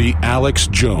listening to The Alex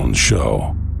Jones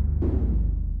Show.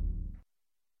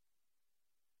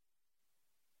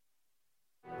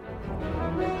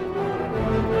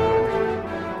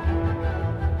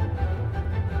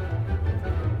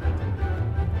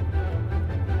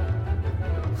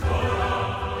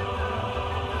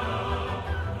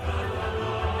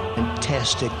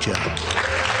 Fantastic job.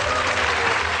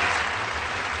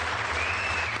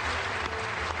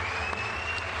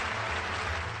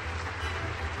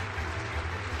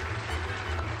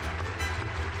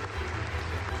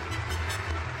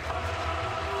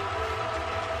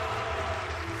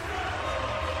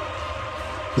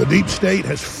 The deep state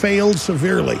has failed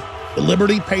severely. The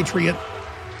Liberty Patriot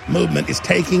movement is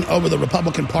taking over the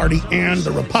Republican Party and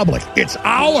the Republic. It's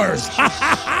ours.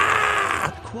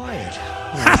 Quiet.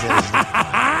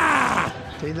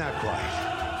 Stay not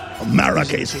quiet.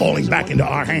 America is falling back into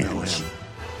our hands.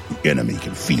 enemy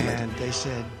can feel it. And they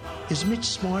said, is Mitch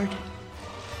smart?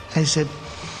 I said,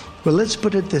 well, let's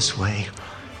put it this way.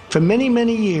 For many,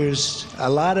 many years, a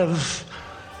lot of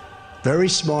very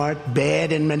smart,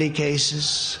 bad in many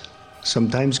cases,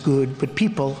 sometimes good, but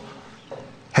people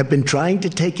have been trying to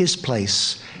take his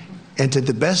place. And to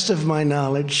the best of my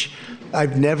knowledge,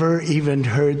 I've never even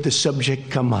heard the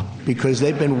subject come up because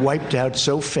they've been wiped out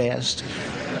so fast.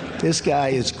 This guy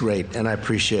is great, and I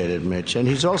appreciate it, Mitch. And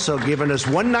he's also given us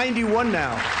 191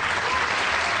 now.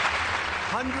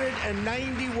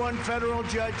 191 federal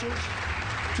judges,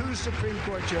 2 Supreme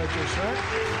Court judges, right?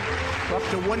 Up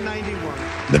to 191.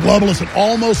 The globalists had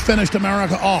almost finished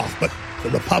America off, but the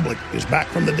Republic is back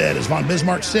from the dead. As von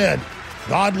Bismarck said,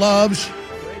 God loves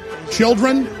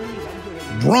children,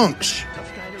 drunks,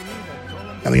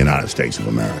 and the United States of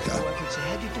America.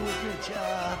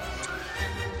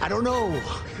 I don't know.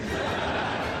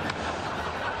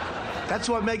 That's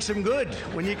what makes him good,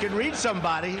 when you can read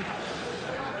somebody.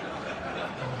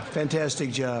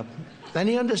 Fantastic job. And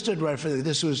he understood right from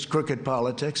this was crooked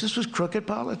politics. This was crooked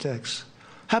politics.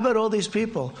 How about all these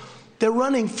people? They're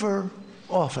running for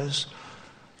office.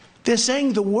 They're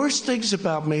saying the worst things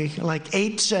about me, like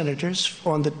 8 senators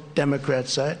on the Democrat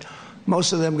side.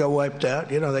 Most of them got wiped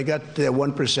out. You know, they got their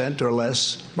 1% or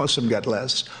less. Most of them got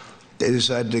less. They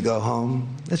decided to go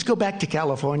home. Let's go back to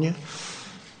California.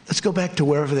 Let's go back to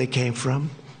wherever they came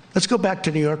from. Let's go back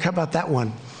to New York. How about that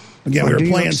one? Again, we were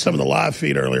playing some of the live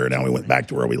feed earlier. Now we went back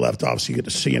to where we left off, so you get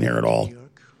to see and hear it all.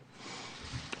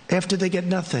 After they get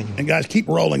nothing. And guys, keep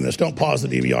rolling this. Don't pause the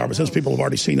DVR. But since people have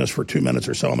already seen us for 2 minutes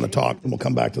or so, I'm going to talk, and we'll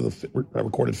come back to the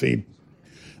recorded feed.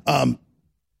 We're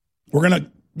going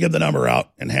to give the number out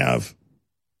and have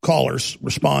callers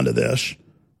respond to this.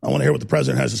 I want to hear what the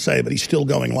president has to say, but he's still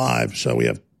going live, so we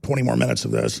have 20 more minutes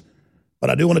of this. But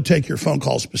I do want to take your phone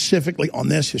calls specifically on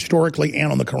this, historically,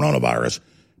 and on the coronavirus,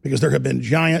 because there have been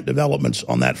giant developments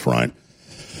on that front.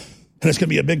 And it's going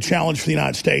to be a big challenge for the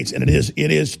United States, and it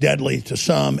is deadly to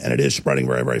some, and it is spreading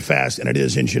very, very fast, and it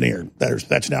is engineered.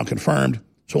 That's now confirmed.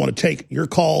 So I want to take your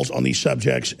calls on these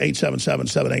subjects,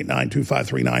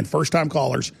 877-789-2539. First-time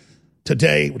callers.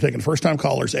 Today, we're taking first-time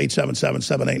callers,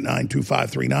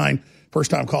 877-789-2539.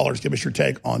 First-time callers, give us your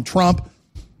take on Trump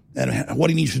and what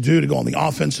he needs to do to go on the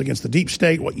offense against the deep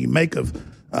state, what you make of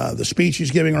the speech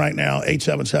he's giving right now,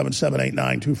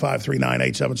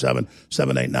 877-789-2539,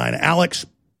 877-789-ALEX.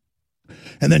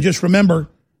 And then just remember,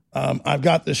 I've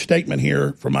got this statement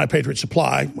here from My Patriot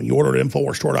Supply. When you order at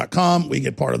InfoWarsStore.com, we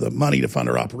get part of the money to fund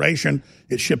our operation.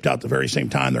 It's shipped out the very same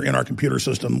time. They're in our computer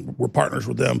system. We're partners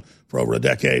with them for over a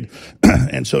decade.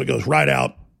 And so it goes right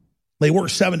out. They work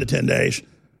 7 to 10 days.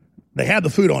 They have the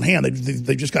food on hand.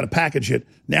 They just got to package it.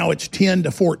 Now it's 10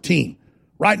 to 14.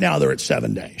 Right now they're at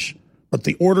 7 days. But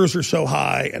the orders are so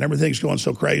high and everything's going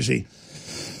so crazy.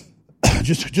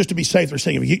 Just to be safe, they're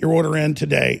saying if you get your order in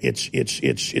today,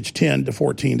 it's 10 to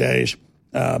 14 days.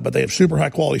 But they have super high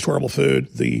quality storable food.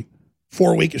 The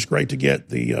 4-week is great to get.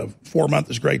 The 4-month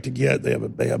is great to get.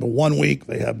 They have a 1 week.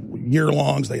 They have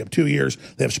year-longs. They have 2 years.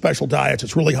 They have special diets.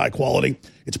 It's really high quality.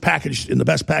 It's packaged in the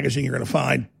best packaging you're going to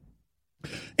find.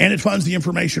 And it funds the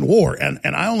information war. And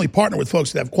I only partner with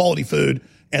folks that have quality food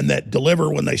and that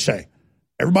deliver when they say.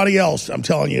 Everybody else, I'm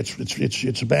telling you,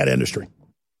 it's a bad industry.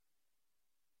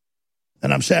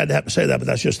 And I'm sad to have to say that, but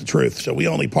that's just the truth. So we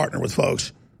only partner with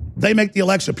folks. They make the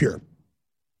Alexa Pure.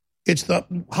 It's the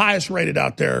highest rated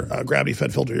out there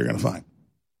gravity-fed filter you're going to find.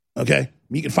 Okay?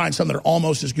 You can find some that are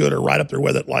almost as good or right up there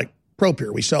with it, like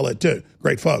ProPure. We sell it too.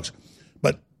 Great folks.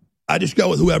 But I just go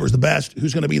with whoever's the best,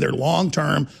 who's going to be there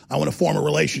long-term. I want to form a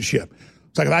relationship.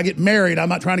 It's like if I get married, I'm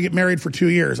not trying to get married for 2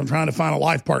 years. I'm trying to find a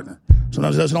life partner.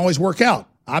 Sometimes it doesn't always work out.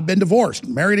 I've been divorced,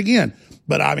 married again.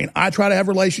 But, I mean, I try to have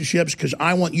relationships because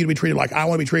I want you to be treated like I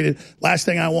want to be treated. Last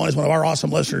thing I want is one of our awesome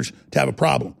listeners to have a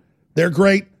problem. They're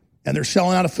great, and they're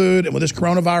selling out of food. And with this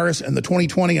coronavirus and the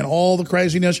 2020 and all the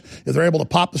craziness, if they're able to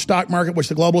pop the stock market, which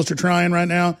the globalists are trying right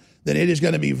now, then it is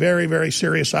going to be very, very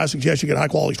serious. So I suggest you get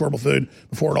high-quality storable food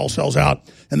before it all sells out.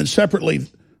 And then separately,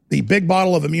 the big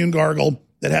bottle of Immune Gargle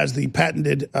that has the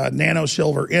patented nano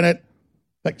silver in it.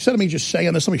 In fact, instead of me just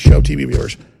saying this, let me show TV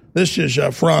viewers. This is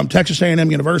from Texas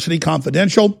A&M University,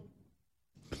 confidential.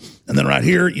 And then right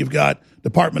here, you've got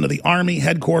Department of the Army,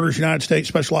 Headquarters, United States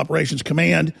Special Operations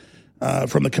Command,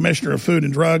 from the Commissioner of Food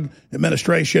and Drug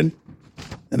Administration.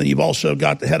 And then you've also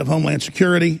got the head of Homeland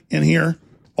Security in here,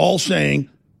 all saying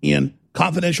in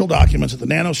confidential documents that the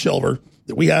nano silver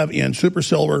that we have in Super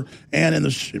Silver and in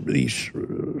the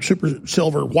Super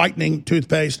Silver whitening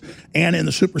toothpaste and in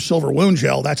the Super Silver wound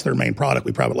gel, that's their main product.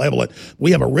 We private label it.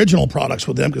 We have original products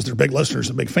with them because they're big listeners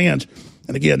and big fans.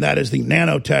 And again, that is the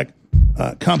nanotech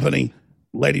company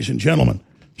ladies and gentlemen.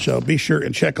 So be sure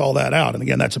and check all that out. And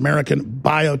again, that's American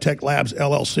Biotech Labs,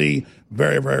 LLC.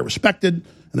 Very, very respected. And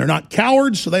they're not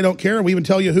cowards, so they don't care. We even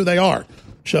tell you who they are.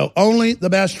 So only the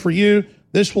best for you.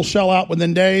 This will sell out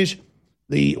within days.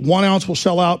 The 1 ounce will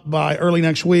sell out by early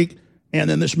next week. And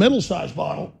then this middle-sized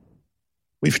bottle,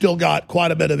 we've still got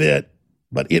quite a bit of it,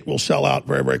 but it will sell out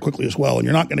very, very quickly as well. And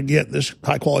you're not going to get this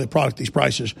high-quality product, these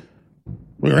prices.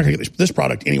 We're not going to get this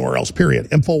product anywhere else, period.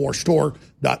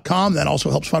 InfoWarsStore.com. That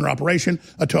also helps fund our operation.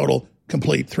 A total,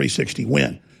 complete 360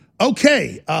 win.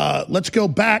 Okay, let's go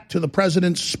back to the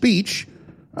president's speech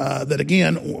that,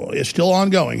 again, is still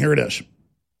ongoing. Here it is.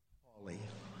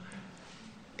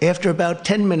 After about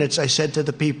 10 minutes, I said to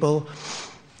the people,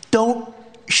 don't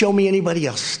show me anybody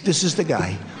else. This is the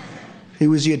guy. He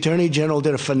was the Attorney General,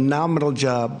 did a phenomenal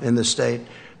job in the state,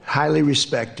 highly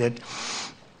respected.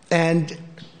 And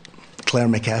Claire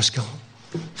McCaskill.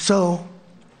 So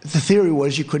the theory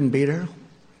was you couldn't beat her.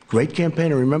 Great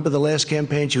campaigner. Remember the last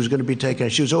campaign? She was going to be taken.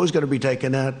 She was always going to be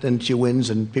taken out, and she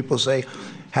wins. And people say,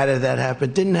 how did that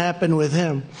happen? Didn't happen with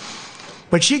him.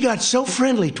 But she got so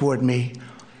friendly toward me.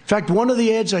 In fact, one of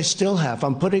the ads I still have,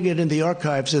 I'm putting it in the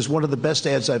archives as one of the best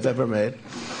ads I've ever made.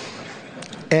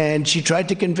 And she tried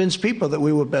to convince people that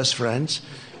we were best friends.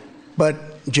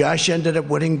 But Josh ended up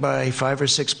winning by 5 or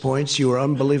 6 points. You were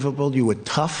unbelievable. You were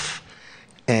tough.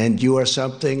 And you are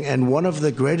something. And one of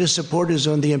the greatest supporters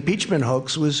on the impeachment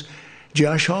hoax was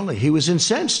Josh Hawley. He was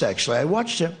incensed, actually. I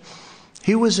watched him.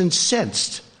 He was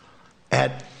incensed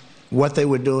at what they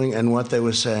were doing and what they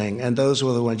were saying. And those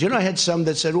were the ones. You know, I had some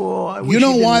that said, well, I wish you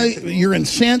know why you're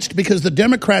incensed? Because the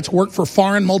Democrats work for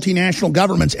foreign multinational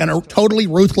governments and are totally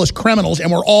ruthless criminals,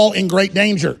 and we're all in great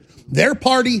danger. Their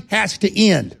party has to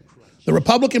end. The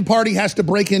Republican Party has to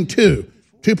break in two.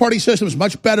 Two-party system is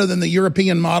much better than the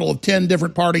European model of 10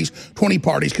 different parties, 20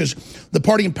 parties, because the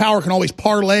party in power can always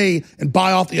parlay and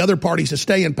buy off the other parties to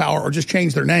stay in power or just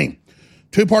change their name.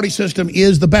 Two-party system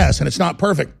is the best, and it's not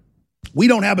perfect. We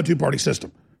don't have a two-party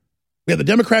system. We have the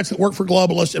Democrats that work for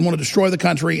globalists and want to destroy the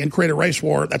country and create a race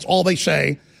war. That's all they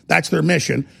say. That's their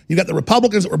mission. You've got the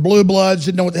Republicans that were blue bloods,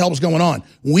 didn't know what the hell was going on.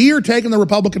 We are taking the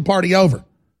Republican Party over.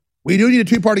 We do need a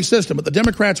two-party system, but the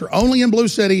Democrats are only in blue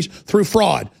cities through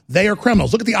fraud. They are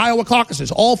criminals. Look at the Iowa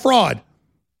caucuses, all fraud.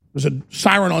 There's a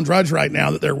siren on Drudge right now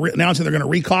that they're announcing they're going to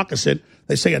re-caucus it.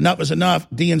 They say enough is enough,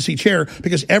 DNC chair,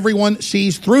 because everyone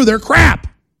sees through their crap.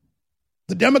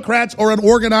 The Democrats are an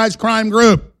organized crime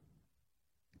group.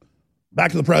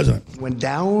 Back to the president. Went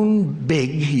down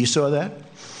big. You saw that?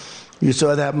 You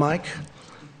saw that, Mike?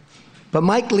 But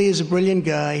Mike Lee is a brilliant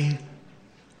guy.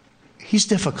 He's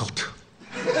difficult.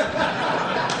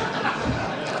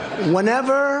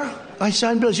 Whenever I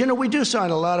sign bills, you know, we do sign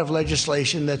a lot of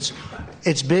legislation it's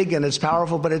big and it's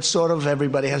powerful, but it's sort of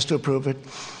everybody has to approve it.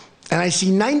 And I see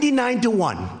 99 to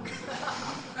 1.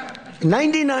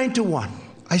 99 to 1.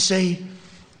 I say,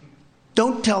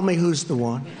 don't tell me who's the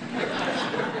one.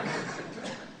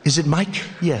 Is it Mike?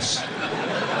 Yes.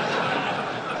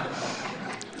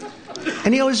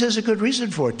 And he always has a good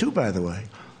reason for it, too, by the way.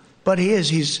 But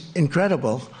he's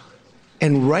incredible.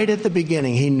 And right at the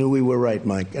beginning, he knew we were right,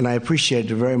 Mike. And I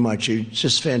appreciate it very much. You're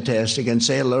just fantastic. And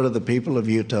say hello to the people of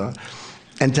Utah.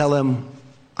 And tell them,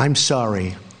 I'm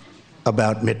sorry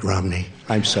about Mitt Romney.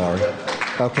 I'm sorry.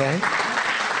 Okay?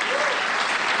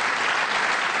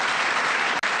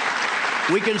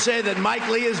 We can say that Mike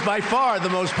Lee is by far the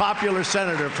most popular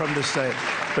senator from the state.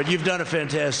 But you've done a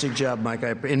fantastic job, Mike,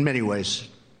 in many ways.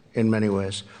 In many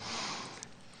ways.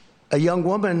 A young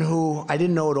woman who I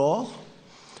didn't know at all,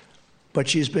 but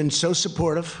she's been so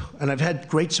supportive, and I've had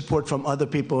great support from other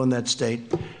people in that state.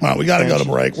 Well, we got to go to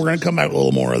break. We're going to come back with a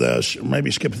little more of this,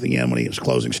 maybe skip to the end when he has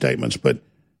closing statements, but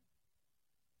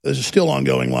this is still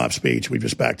ongoing live speech. We've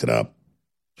just backed it up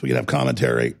so we can have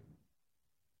commentary.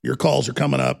 Your calls are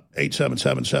coming up,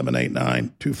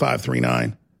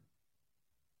 877-789-2539.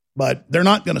 But they're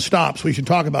not going to stop, so we should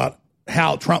talk about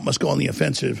how Trump must go on the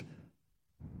offensive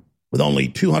with only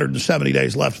 270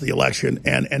 days left of the election,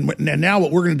 and now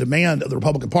what we're going to demand of the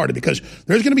Republican Party, because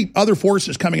there's going to be other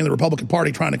forces coming in the Republican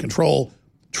Party trying to control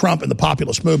Trump and the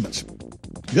populist movements.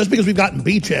 Just because we've gotten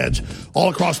beachheads all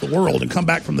across the world and come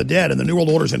back from the dead and the New World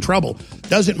Order's in trouble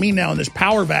doesn't mean now in this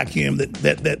power vacuum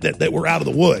that we're out of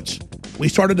the woods. We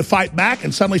started to fight back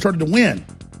and suddenly started to win,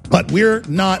 but we're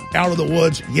not out of the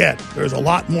woods yet. There's a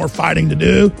lot more fighting to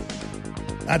do.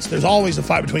 There's always a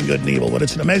fight between good and evil, but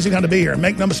it's an amazing time to be here. And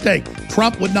make no mistake,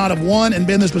 Trump would not have won and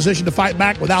been in this position to fight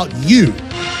back without you.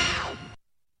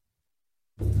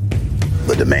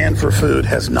 The demand for food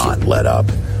has not let up.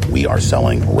 We are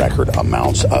selling record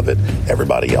amounts of it.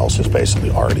 Everybody else is basically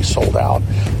already sold out,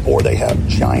 or they have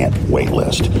giant wait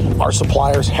list. Our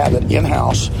suppliers have it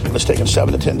in-house, and it's taken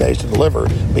 7 to 10 days to deliver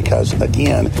because,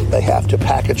 again, they have to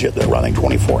package it. They're running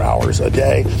 24 hours a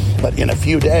day. But in a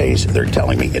few days, they're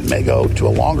telling me it may go to a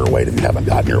longer wait if you haven't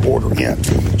gotten your order in.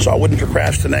 So I wouldn't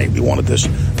procrastinate. We wanted this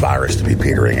virus to be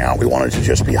petering out. We wanted it to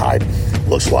just be hype.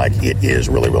 Looks like it is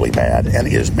really, really bad and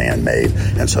is man-made.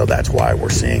 And so that's why we're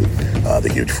seeing the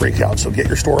huge freak out. So get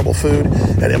your storable food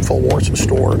at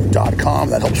InfoWarsStore.com.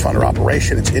 That helps fund our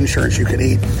operation. It's insurance you can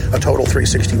eat. A total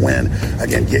 360 win.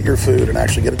 Again, get your food and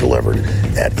actually get it delivered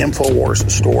at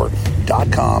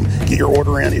InfoWarsStore.com. Get your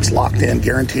order in. It's locked in,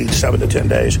 guaranteed 7 to 10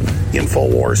 days.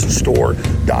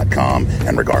 InfoWarsStore.com.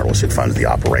 And regardless, it funds the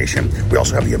operation. We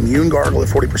also have the Immune Gargle at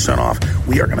 40% off.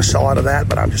 We are going to sell out of that,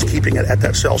 but I'm just keeping it at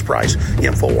that sales price.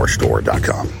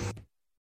 InfoWarsStore.com.